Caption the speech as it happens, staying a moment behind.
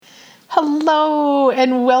Hello,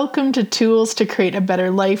 and welcome to Tools to Create a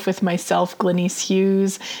Better Life with myself, Glenise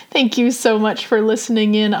Hughes. Thank you so much for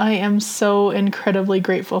listening in. I am so incredibly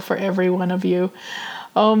grateful for every one of you.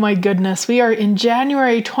 Oh my goodness, we are in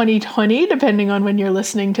January 2020, depending on when you're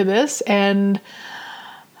listening to this, and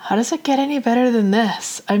how does it get any better than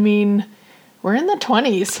this? I mean, we're in the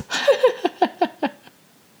 20s.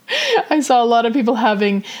 I saw a lot of people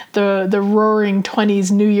having the roaring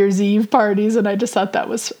 20s New Year's Eve parties, and I just thought that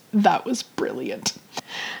was brilliant.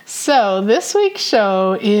 So this week's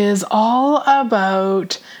show is all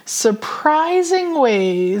about surprising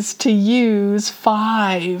ways to use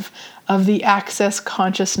 5 of the Access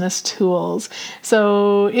Consciousness tools.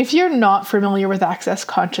 So if you're not familiar with Access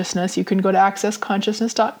Consciousness, you can go to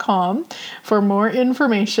accessconsciousness.com for more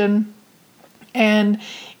information. And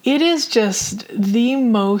it is just the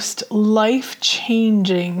most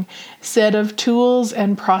life-changing set of tools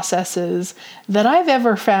and processes that I've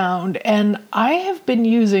ever found. And I have been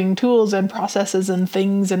using tools and processes and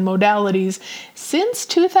things and modalities since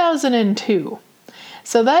 2002.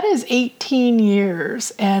 So that is 18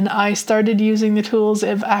 years. And I started using the tools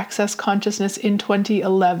of Access Consciousness in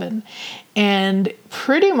 2011. And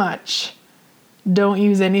pretty much don't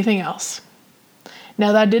use anything else.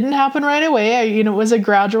 Now, that didn't happen right away. It was a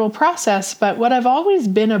gradual process, but what I've always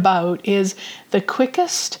been about is the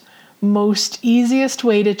quickest, most easiest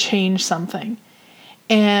way to change something.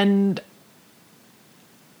 And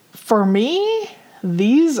for me,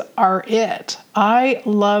 these are it. I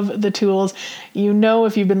love the tools. You know,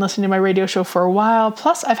 if you've been listening to my radio show for a while,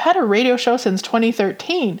 plus I've had a radio show since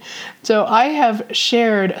 2013. So I have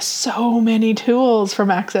shared so many tools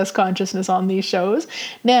from Access Consciousness on these shows.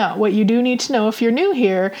 Now, what you do need to know if you're new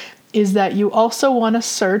here is that you also want to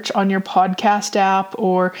search on your podcast app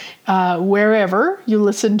or wherever you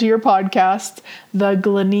listen to your podcasts, The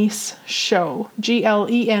Glenise Show,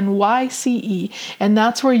 Glenyce. And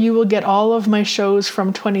that's where you will get all of my shows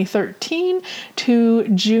from 2013 to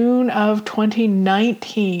June of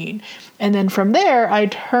 2019. And then from there, I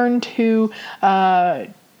turn to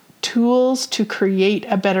tools to create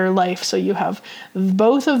a better life. So you have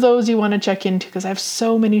both of those you want to check into because I have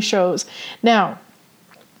so many shows. Now,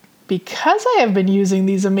 because I have been using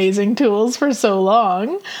these amazing tools for so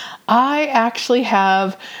long, I actually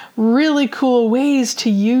have really cool ways to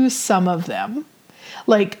use some of them,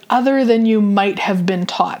 like other than you might have been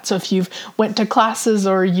taught. So if you've went to classes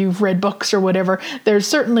or you've read books or whatever, there's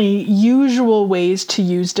certainly usual ways to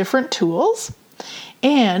use different tools.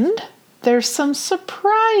 And there's some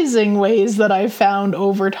surprising ways that I've found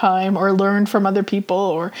over time or learned from other people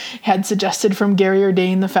or had suggested from Gary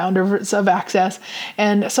Ordain, the founder of Access.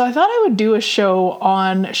 And so I thought I would do a show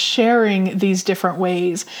on sharing these different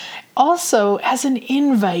ways. Also, as an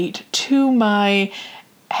invite to my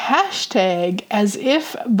hashtag As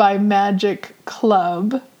If by Magic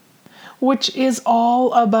Club, which is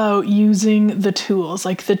all about using the tools,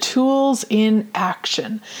 like the tools in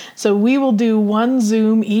action. So we will do one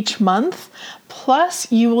Zoom each month,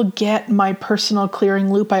 plus you will get my personal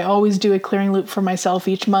clearing loop. I always do a clearing loop for myself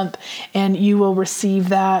each month, and you will receive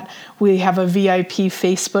that. We have a VIP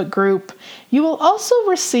Facebook group. You will also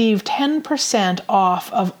receive 10%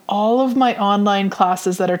 off of all of my online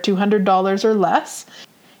classes that are $200 or less.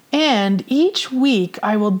 And each week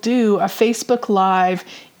I will do a Facebook Live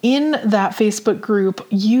in that Facebook group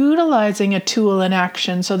utilizing a tool in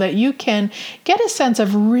action so that you can get a sense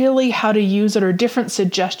of really how to use it or different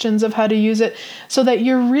suggestions of how to use it so that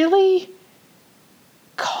you're really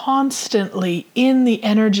constantly in the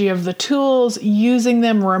energy of the tools, using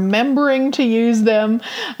them, remembering to use them.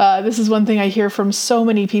 This is one thing I hear from so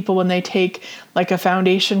many people when they take like a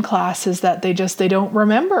foundation class is that they don't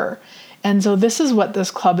remember. And so this is what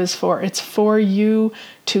this club is for. It's for you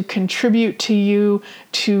to contribute to you,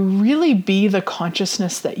 to really be the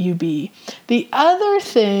consciousness that you be. The other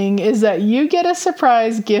thing is that you get a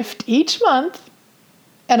surprise gift each month,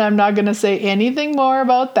 and I'm not going to say anything more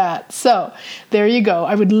about that. So there you go.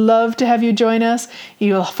 I would love to have you join us.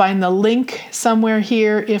 You'll find the link somewhere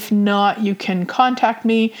here. If not, you can contact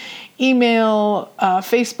me, email,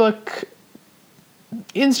 Facebook,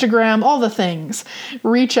 Instagram, all the things.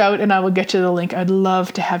 Reach out and I will get you the link. I'd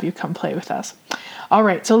love to have you come play with us. All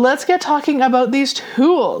right, so let's get talking about these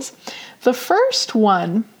tools. The first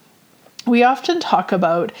one we often talk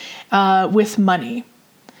about with money.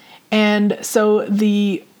 And so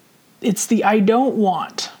it's the I don't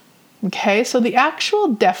want. Okay, so the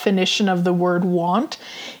actual definition of the word want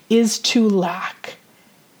is to lack.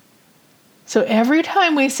 So every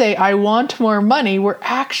time we say, I want more money, we're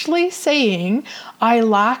actually saying, I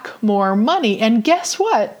lack more money. And guess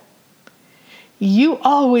what? You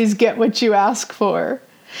always get what you ask for.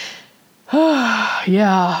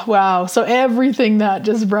 Yeah, wow. So everything that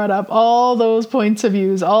just brought up, all those points of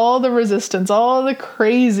views, all the resistance, all the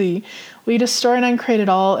crazy, we destroy and uncreate it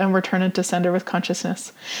all and return it to sender with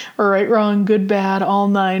consciousness. Right, wrong, good, bad, all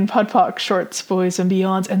nine, POD POC, shorts, boys, and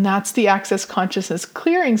beyonds. And that's the Access Consciousness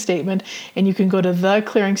clearing statement. And you can go to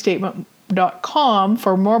theclearingstatement.com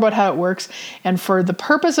for more about how it works. And for the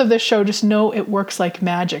purpose of this show, just know it works like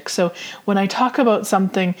magic. So when I talk about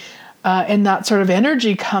something and that sort of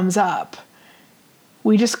energy comes up,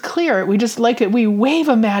 we just clear it. We just like it. We wave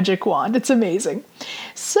a magic wand. It's amazing.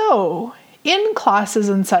 So in classes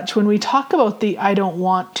and such, when we talk about the I don't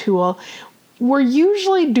want tool, we're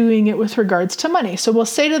usually doing it with regards to money. So we'll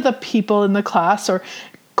say to the people in the class or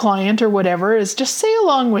client or whatever is just say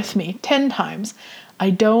along with me 10 times. I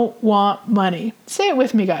don't want money. Say it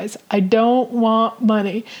with me, guys. I don't want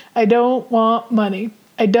money. I don't want money.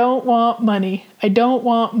 I don't want money. I don't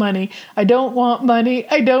want money. I don't want money.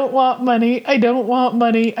 I don't want money. I don't want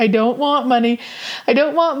money. I don't want money. I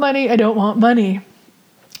don't want money. I don't want money.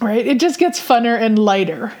 Right? It just gets funner and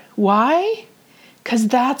lighter. Why? Because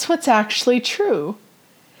that's what's actually true.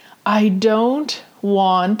 I don't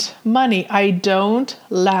want money. I don't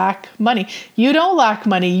lack money. You don't lack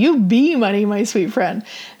money. You be money, my sweet friend.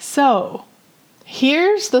 So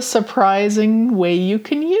here's the surprising way you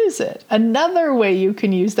can use it. Another way you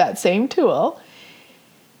can use that same tool.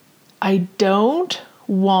 I don't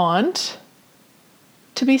want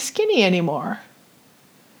to be skinny anymore.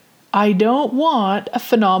 I don't want a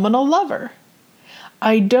phenomenal lover.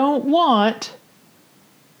 I don't want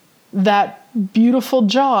that beautiful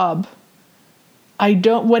job. I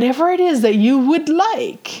don't, whatever it is that you would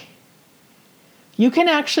like, you can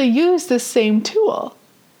actually use this same tool.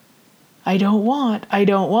 I don't want,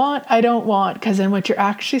 because then what you're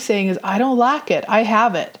actually saying is, I don't lack it, I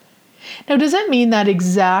have it. Now, does that mean that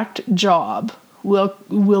exact job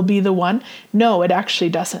will be the one? No, it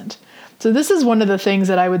actually doesn't. So this is one of the things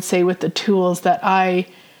that I would say with the tools that I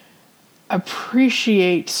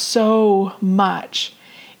appreciate so much,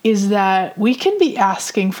 is that we can be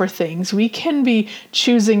asking for things, we can be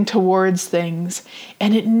choosing towards things,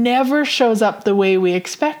 and it never shows up the way we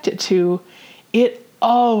expect it to. It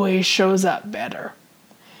always shows up better.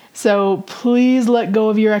 So please let go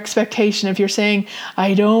of your expectation. If you're saying,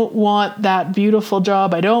 I don't want that beautiful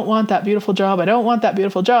job, I don't want that beautiful job, I don't want that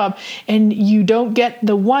beautiful job, and you don't get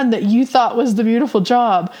the one that you thought was the beautiful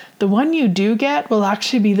job, the one you do get will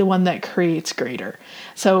actually be the one that creates greater.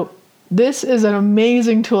 So this is an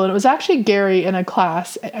amazing tool. And it was actually Gary in a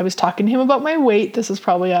class. I was talking to him about my weight. This is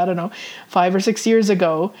probably, 5 or 6 years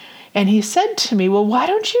ago. And he said to me, well, why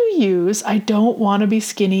don't you use, I don't want to be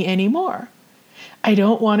skinny anymore. I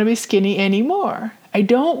don't want to be skinny anymore. I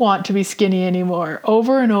don't want to be skinny anymore,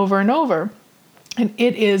 over and over and over. And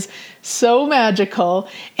it is so magical.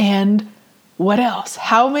 And what else?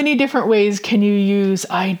 How many different ways can you use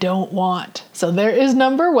I don't want? So there is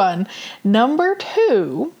number one. Number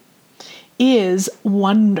two is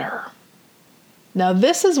wonder. Now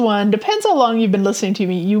this is one, depends how long you've been listening to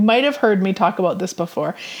me. You might have heard me talk about this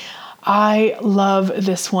before. I love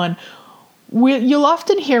this one. You'll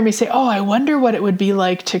often hear me say, oh, I wonder what it would be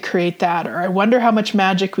like to create that, or I wonder how much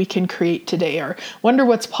magic we can create today, or wonder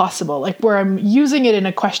what's possible, like where I'm using it in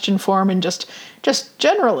a question form and just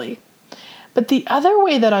generally. But the other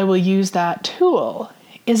way that I will use that tool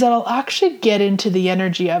is that I'll actually get into the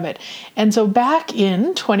energy of it. And so back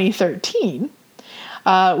in 2013,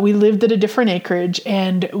 we lived at a different acreage,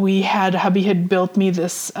 and hubby had built me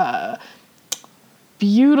this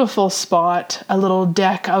beautiful spot, a little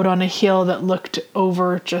deck out on a hill that looked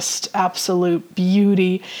over just absolute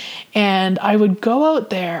beauty. And I would go out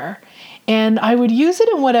there and I would use it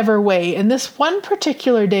in whatever way. And this one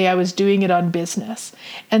particular day I was doing it on business.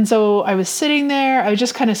 And so I was sitting there, I was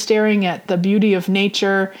just kind of staring at the beauty of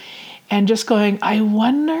nature and just going, I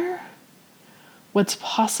wonder what's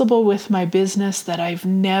possible with my business that I've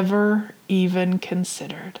never even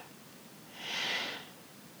considered.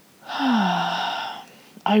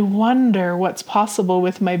 I wonder what's possible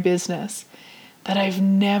with my business that I've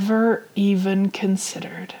never even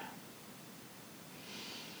considered.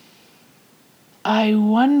 I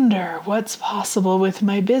wonder what's possible with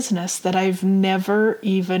my business that I've never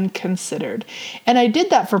even considered. And I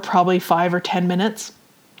did that for probably 5 or 10 minutes.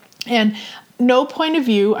 And no point of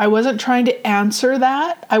view, I wasn't trying to answer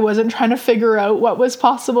that. I wasn't trying to figure out what was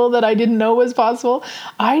possible that I didn't know was possible.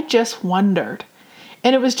 I just wondered.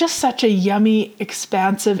 And it was just such a yummy,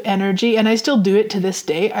 expansive energy. And I still do it to this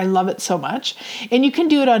day. I love it so much. And you can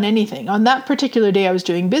do it on anything. On that particular day, I was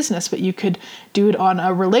doing business, but you could do it on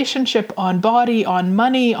a relationship, on body, on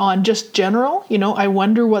money, on just general. I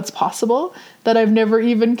wonder what's possible that I've never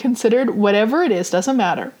even considered. Whatever it is, doesn't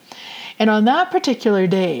matter. And on that particular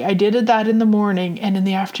day, I did that in the morning, and in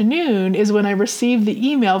the afternoon is when I received the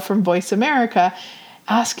email from Voice America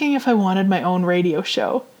asking if I wanted my own radio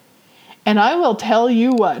show. And I will tell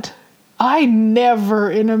you what, I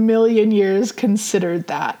never in a million years considered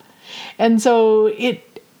that. And so it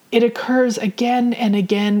occurs again and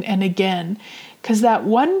again and again, because that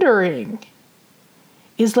wondering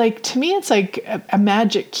is like, to me, it's like a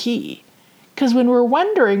magic key. Because when we're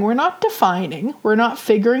wondering, we're not defining, we're not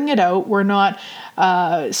figuring it out, we're not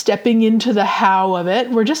stepping into the how of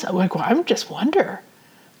it. We're just like, well, I'm just wonder.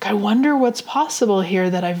 I wonder what's possible here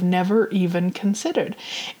that I've never even considered.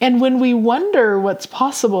 And when we wonder what's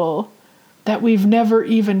possible that we've never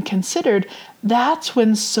even considered, that's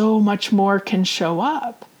when so much more can show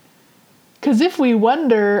up. Because if we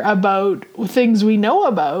wonder about things we know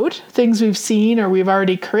about, things we've seen or we've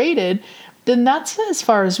already created, then that's as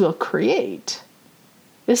far as we'll create.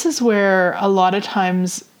 This is where a lot of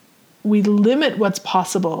times we limit what's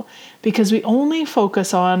possible because we only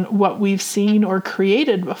focus on what we've seen or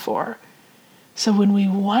created before. So when we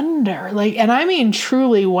wonder, and I mean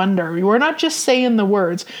truly wonder, we're not just saying the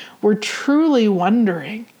words, we're truly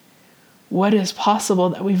wondering what is possible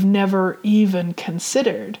that we've never even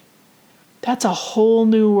considered. That's a whole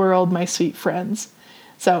new world, my sweet friends.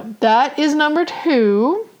 So that is number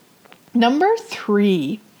 2. Number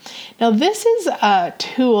 3. Now this is a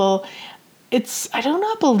tool. I do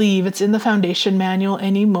not believe it's in the foundation manual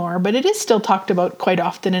anymore, but it is still talked about quite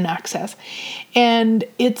often in Access. And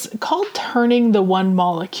it's called turning the one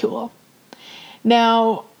molecule.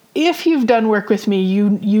 Now, if you've done work with me,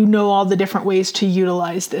 you know all the different ways to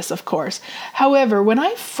utilize this, of course. However, when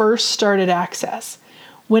I first started Access,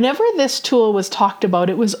 whenever this tool was talked about,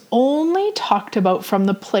 it was only talked about from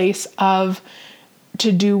the place of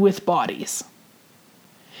to do with bodies.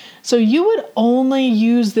 So you would only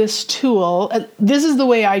use this tool. This is the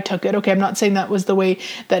way I took it. Okay, I'm not saying that was the way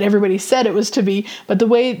that everybody said it was to be, but the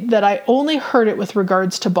way that I only heard it with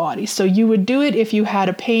regards to body. So you would do it if you had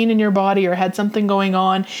a pain in your body or had something going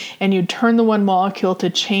on, and you'd turn the one molecule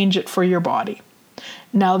to change it for your body.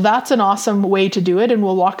 Now that's an awesome way to do it, and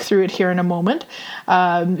we'll walk through it here in a moment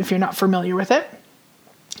if you're not familiar with it.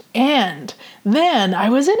 And then I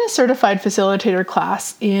was in a certified facilitator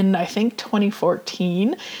class in, I think,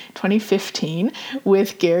 2015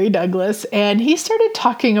 with Gary Douglas. And he started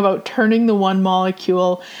talking about turning the one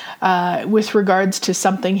molecule with regards to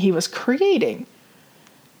something he was creating.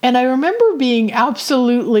 And I remember being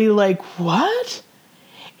absolutely like, what?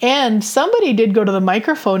 And somebody did go to the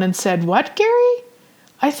microphone and said, what, Gary?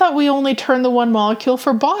 I thought we only turned the one molecule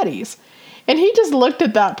for bodies. And he just looked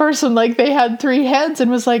at that person like they had 3 heads and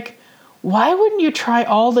was like, why wouldn't you try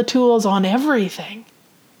all the tools on everything?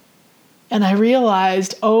 And I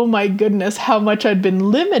realized, oh my goodness, how much I'd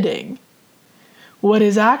been limiting what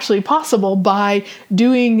is actually possible by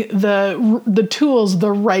doing the tools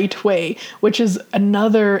the right way, which is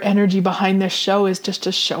another energy behind this show, is just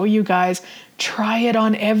to show you guys, try it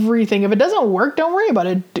on everything. If it doesn't work, don't worry about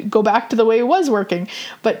it. Go back to the way it was working,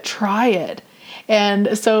 but try it.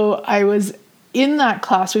 And so I was in that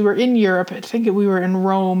class. We were in Europe. I think we were in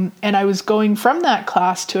Rome. And I was going from that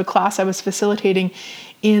class to a class I was facilitating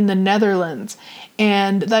in the Netherlands.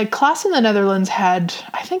 And the class in the Netherlands had,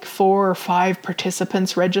 I think, 4 or 5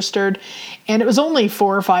 participants registered. And it was only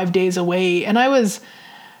 4 or 5 days away. And I was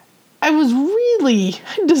really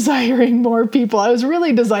desiring more people. I was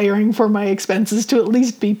really desiring for my expenses to at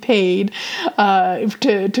least be paid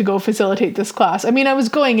to go facilitate this class. I mean, I was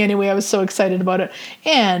going anyway. I was so excited about it.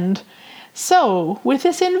 And so with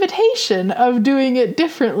this invitation of doing it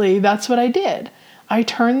differently, that's what I did. I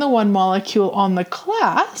turned the one molecule on the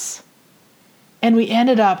class, and we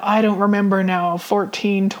ended up, I don't remember now,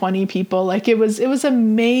 14, 20 people. Like it was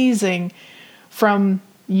amazing, from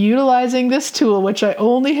utilizing this tool, which I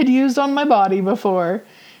only had used on my body before,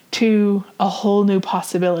 to a whole new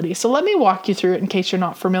possibility. So let me walk you through it in case you're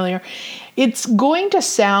not familiar. It's going to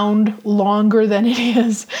sound longer than it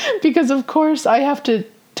is because, of course, I have to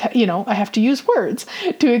use words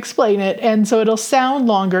to explain it. And so it'll sound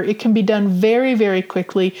longer. It can be done very, very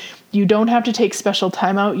quickly. You don't have to take special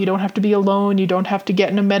time out. You don't have to be alone. You don't have to get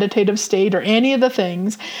in a meditative state or any of the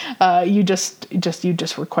things. You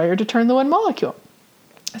just require to turn the one molecule.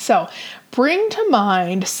 So bring to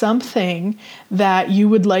mind something that you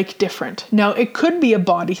would like different. Now, it could be a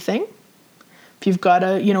body thing. If you've got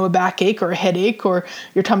a backache or a headache or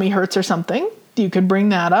your tummy hurts or something, you could bring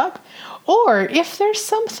that up. Or if there's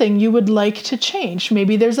something you would like to change,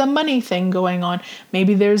 maybe there's a money thing going on.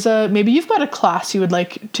 Maybe you've got a class you would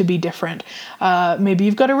like to be different. Maybe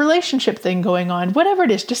you've got a relationship thing going on. Whatever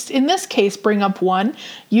it is, just in this case, bring up one.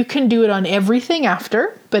 You can do it on everything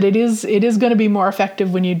after, but it is going to be more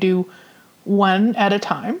effective when you do one at a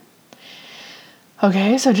time.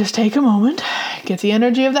 Okay, so just take a moment, get the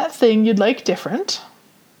energy of that thing you'd like different.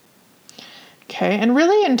 Okay, and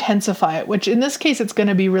really intensify it, which in this case, it's going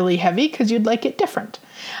to be really heavy because you'd like it different.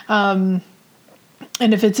 And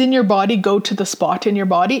if it's in your body, go to the spot in your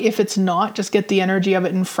body. If it's not, just get the energy of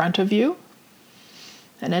it in front of you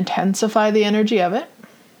and intensify the energy of it.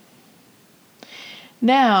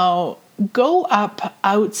 Now, go up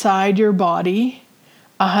outside your body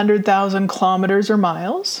 100,000 kilometers or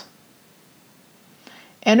miles.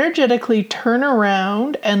 Energetically turn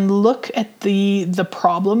around and look at the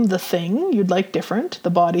problem, the thing you'd like different,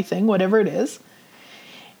 the body thing, whatever it is,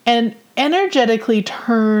 and energetically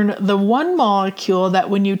turn the one molecule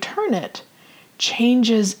that when you turn it,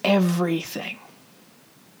 changes everything.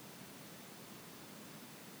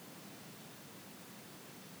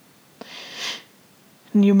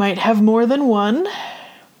 And you might have more than one.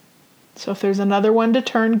 So if there's another one to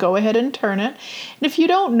turn, go ahead and turn it. And if you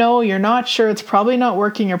don't know, you're not sure, it's probably not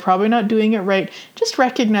working, you're probably not doing it right, just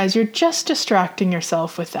recognize you're just distracting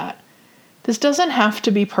yourself with that. This doesn't have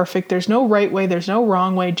to be perfect. There's no right way, there's no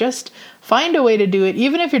wrong way. Just find a way to do it.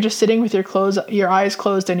 Even if you're just sitting with your eyes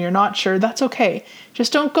closed and you're not sure, that's okay.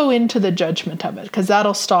 Just don't go into the judgment of it, because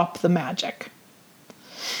that'll stop the magic.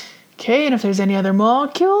 Okay, and if there's any other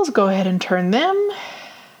molecules, go ahead and turn them.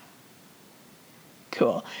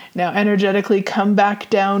 Cool. Now energetically come back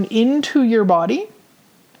down into your body,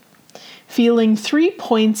 feeling 3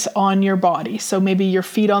 points on your body. So maybe your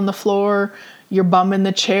feet on the floor, your bum in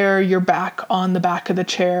the chair, your back on the back of the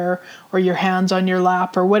chair, or your hands on your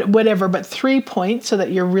lap, or whatever, but 3 points so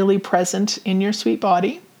that you're really present in your sweet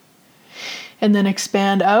body. And then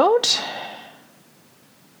expand out.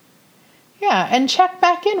 Yeah, and check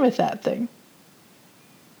back in with that thing.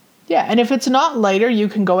 Yeah, and if it's not lighter, you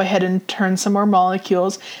can go ahead and turn some more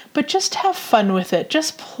molecules, but just have fun with it.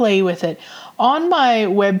 Just play with it. On my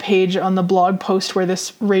webpage, on the blog post where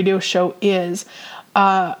this radio show is,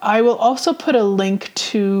 I will also put a link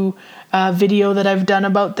to a video that I've done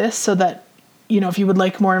about this so that, if you would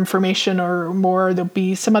like more information or more, there'll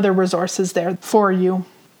be some other resources there for you.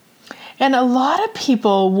 And a lot of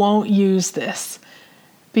people won't use this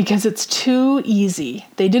because it's too easy.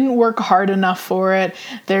 They didn't work hard enough for it.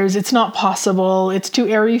 It's not possible. It's too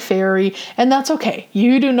airy-fairy, and that's okay.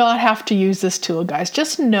 You do not have to use this tool, guys.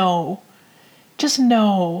 Just know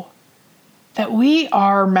that we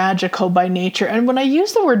are magical by nature. And when I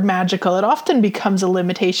use the word magical, it often becomes a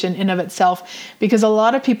limitation in of itself because a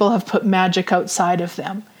lot of people have put magic outside of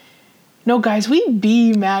them. No, guys, we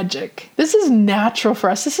be magic. This is natural for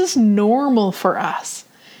us. This is normal for us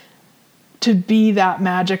to be that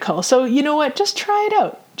magical. So you know what? Just try it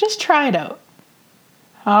out. Just try it out.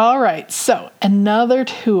 All right. So another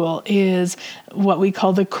tool is what we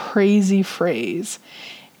call the crazy phrase.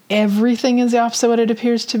 Everything is the opposite of what it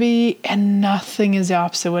appears to be, and nothing is the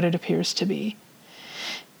opposite of what it appears to be.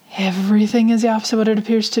 Everything is the opposite of what it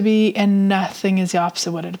appears to be, and nothing is the opposite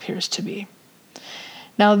of what it appears to be.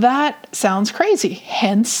 Now that sounds crazy,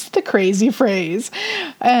 hence the crazy phrase.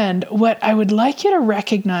 And what I would like you to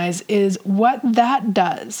recognize is what that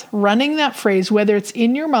does. Running that phrase, whether it's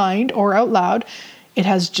in your mind or out loud, it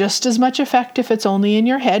has just as much effect if it's only in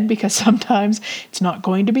your head, because sometimes it's not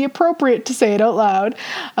going to be appropriate to say it out loud,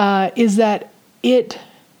 is that it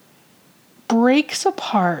breaks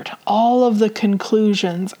apart all of the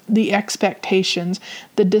conclusions, the expectations,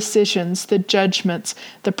 the decisions, the judgments,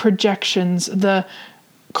 the projections, the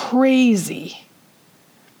crazy.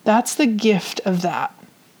 That's the gift of that.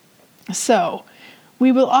 So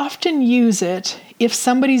we will often use it if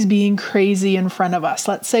somebody's being crazy in front of us.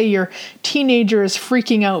 Let's say your teenager is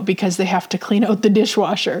freaking out because they have to clean out the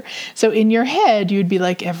dishwasher. So in your head, you'd be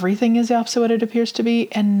like, everything is the opposite of what it appears to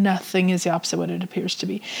be, and nothing is the opposite of what it appears to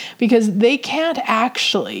be. Because they can't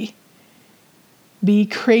actually be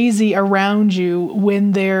crazy around you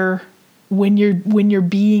when you're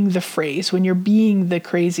being the phrase, when you're being the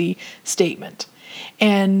crazy statement.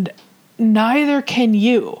 And neither can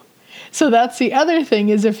you. So that's the other thing,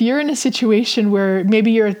 is if you're in a situation where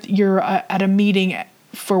maybe you're at a meeting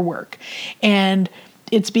for work and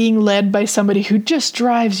it's being led by somebody who just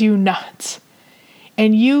drives you nuts,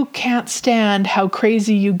 and you can't stand how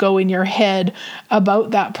crazy you go in your head about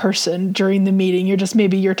that person during the meeting,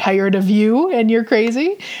 you're tired of you and you're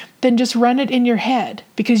crazy, then just run it in your head,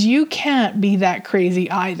 because you can't be that crazy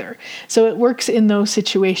either. So it works in those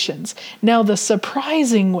situations. Now, the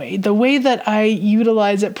surprising way, the way that I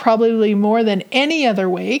utilize it probably more than any other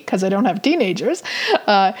way, because I don't have teenagers,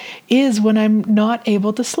 is when I'm not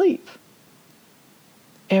able to sleep.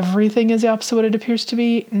 Everything is the opposite of what it appears to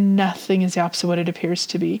be. Nothing is the opposite of what it appears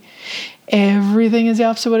to be. Everything is the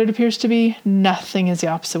opposite of what it appears to be. Nothing is the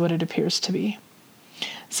opposite of what it appears to be.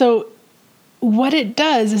 So what it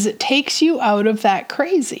does is it takes you out of that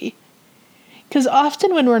crazy. Because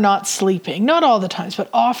often when we're not sleeping, not all the times, but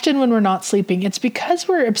often when we're not sleeping, it's because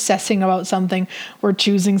we're obsessing about something, we're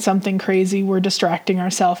choosing something crazy, we're distracting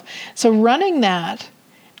ourselves. So running that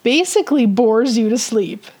basically bores you to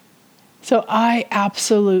sleep. So I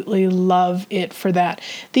absolutely love it for that.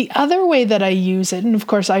 The other way that I use it, and of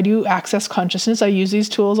course I do Access Consciousness, I use these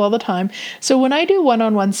tools all the time. So when I do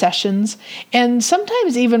one-on-one sessions, and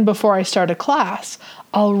sometimes even before I start a class,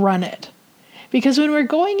 I'll run it. Because when we're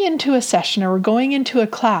going into a session or we're going into a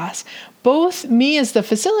class, both me as the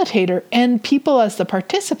facilitator and people as the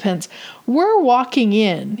participants, we're walking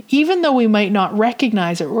in, even though we might not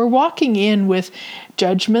recognize it, we're walking in with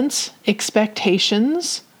judgments,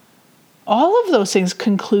 expectations, all of those things,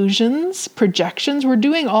 conclusions, projections, we're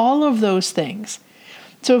doing all of those things.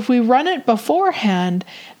 So if we run it beforehand,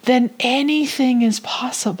 then anything is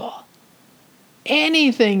possible.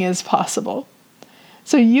 Anything is possible.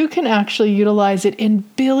 So you can actually utilize it in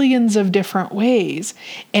billions of different ways.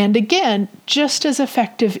 And again, just as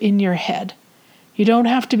effective in your head. You don't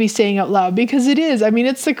have to be saying out loud, because it is. I mean,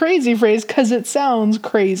 it's the crazy phrase because it sounds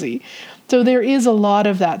crazy. So there is a lot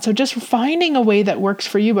of that. So just finding a way that works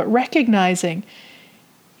for you, but recognizing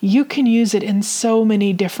you can use it in so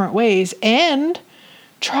many different ways, and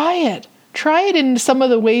try it. Try it in some of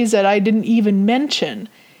the ways that I didn't even mention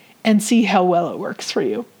and see how well it works for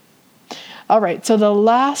you. All right, so the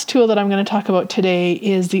last tool that I'm going to talk about today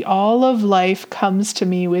is the All of Life Comes to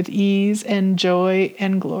Me with Ease and Joy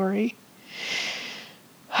and Glory.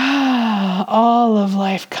 All of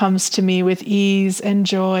life comes to me with ease and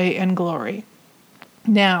joy and glory.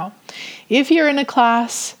 Now, if you're in a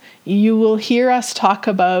class, you will hear us talk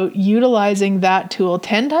about utilizing that tool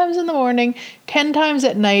 10 times in the morning, 10 times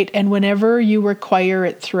at night, and whenever you require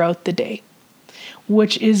it throughout the day,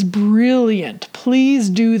 which is brilliant. Please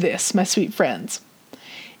do this, my sweet friends.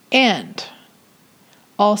 And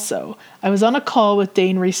also, I was on a call with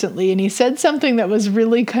Dane recently, and he said something that was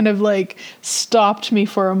really kind of like stopped me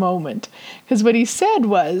for a moment. Because what he said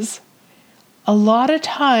was, a lot of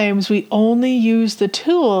times we only use the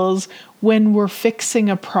tools when we're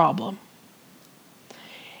fixing a problem.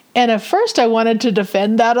 And at first I wanted to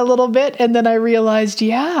defend that a little bit, and then I realized,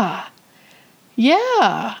 yeah,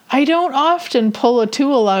 I don't often pull a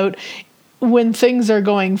tool out when things are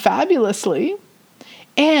going fabulously.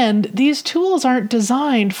 And these tools aren't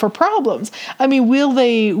designed for problems. I mean, will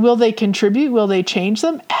they contribute? Will they change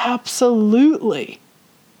them? Absolutely.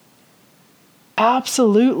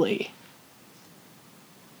 Absolutely.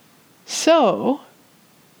 So,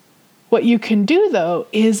 what you can do, though,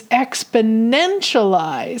 is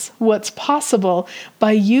exponentialize what's possible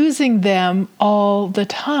by using them all the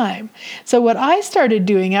time. So what I started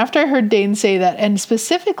doing after I heard Dane say that, and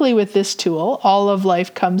specifically with this tool, All of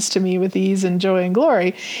Life Comes to Me with Ease and Joy and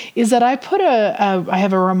Glory, is that I put I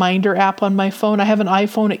have a reminder app on my phone. I have an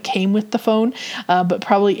iPhone. It came with the phone, but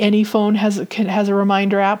probably any phone has a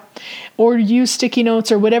reminder app, or use sticky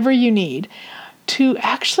notes or whatever you need to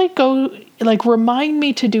actually go, remind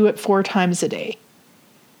me to do it 4 times a day.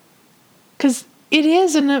 Because it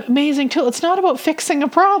is an amazing tool. It's not about fixing a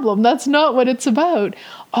problem. That's not what it's about.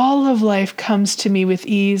 All of life comes to me with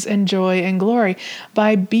ease and joy and glory.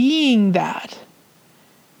 By being that,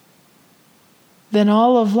 then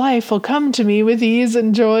all of life will come to me with ease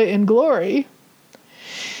and joy and glory.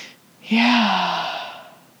 Yeah.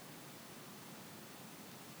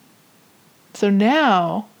 So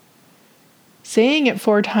now, saying it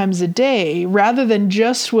 4 times a day, rather than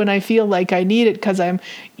just when I feel like I need it because I'm,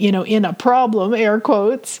 in a problem, air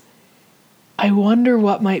quotes, I wonder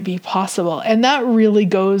what might be possible. And that really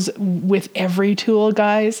goes with every tool,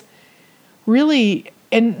 guys. Really,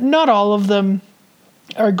 and not all of them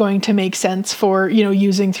are going to make sense for,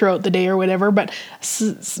 using throughout the day or whatever, but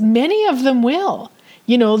many of them will.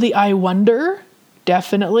 The I wonder,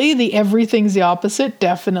 definitely. The everything's the opposite,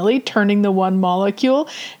 definitely. Turning the one molecule,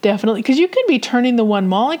 definitely. Because you could be turning the one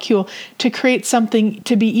molecule to create something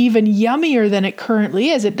to be even yummier than it currently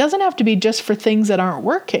is. It doesn't have to be just for things that aren't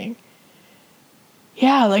working.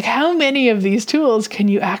 Yeah, like how many of these tools can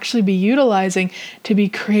you actually be utilizing to be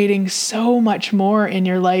creating so much more in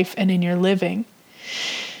your life and in your living?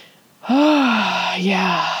 Oh,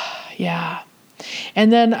 yeah.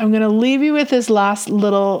 And then I'm going to leave you with this last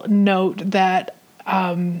little note that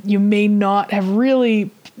you may not have really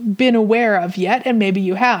been aware of yet, and maybe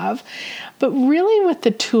you have. But really with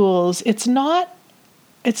the tools, it's not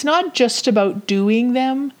just about doing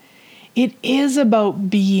them. It is about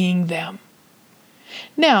being them.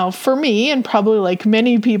 Now, for me, and probably like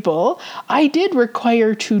many people, I did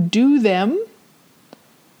require to do them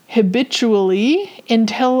habitually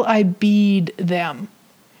until I beed them.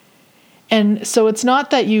 And so it's not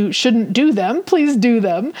that you shouldn't do them, please do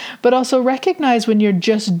them, but also recognize when you're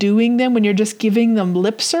just doing them, when you're just giving them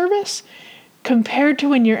lip service, compared to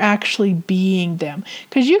when you're actually being them.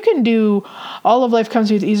 Because you can do all of life comes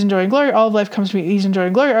to me with ease and joy and glory, all of life comes to me with ease and joy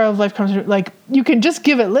and glory, all of life comes to me, like you can just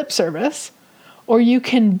give it lip service, or you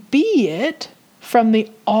can be it from the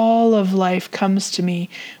all of life comes to me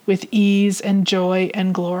with ease and joy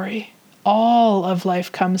and glory. All of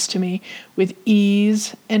life comes to me with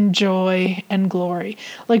ease and joy and glory.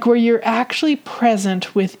 Like where you're actually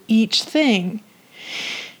present with each thing.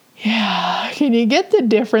 Yeah, can you get the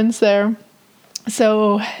difference there?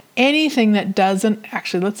 So anything that doesn't,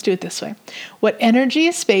 actually, let's do it this way. What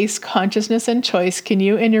energy, space, consciousness, and choice can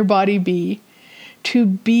you and your body be to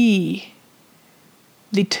be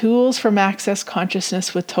the tools from Access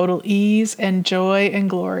Consciousness with total ease and joy and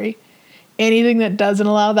glory? Anything that doesn't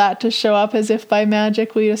allow that to show up as if by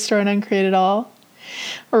magic, we destroy and uncreate it all?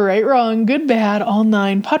 Right, wrong, good, bad, all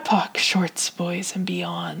 9, POD POC, shorts, boys, and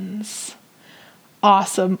beyonds.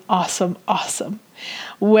 Awesome.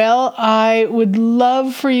 Well, I would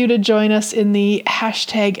love for you to join us in the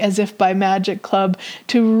hashtag As If By Magic Club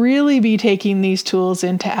to really be taking these tools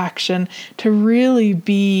into action, to really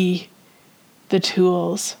be the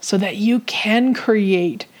tools so that you can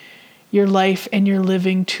create your life and your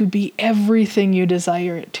living to be everything you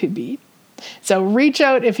desire it to be. So reach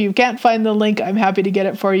out if you can't find the link. I'm happy to get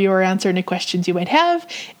it for you or answer any questions you might have.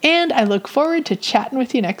 And I look forward to chatting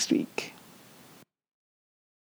with you next week.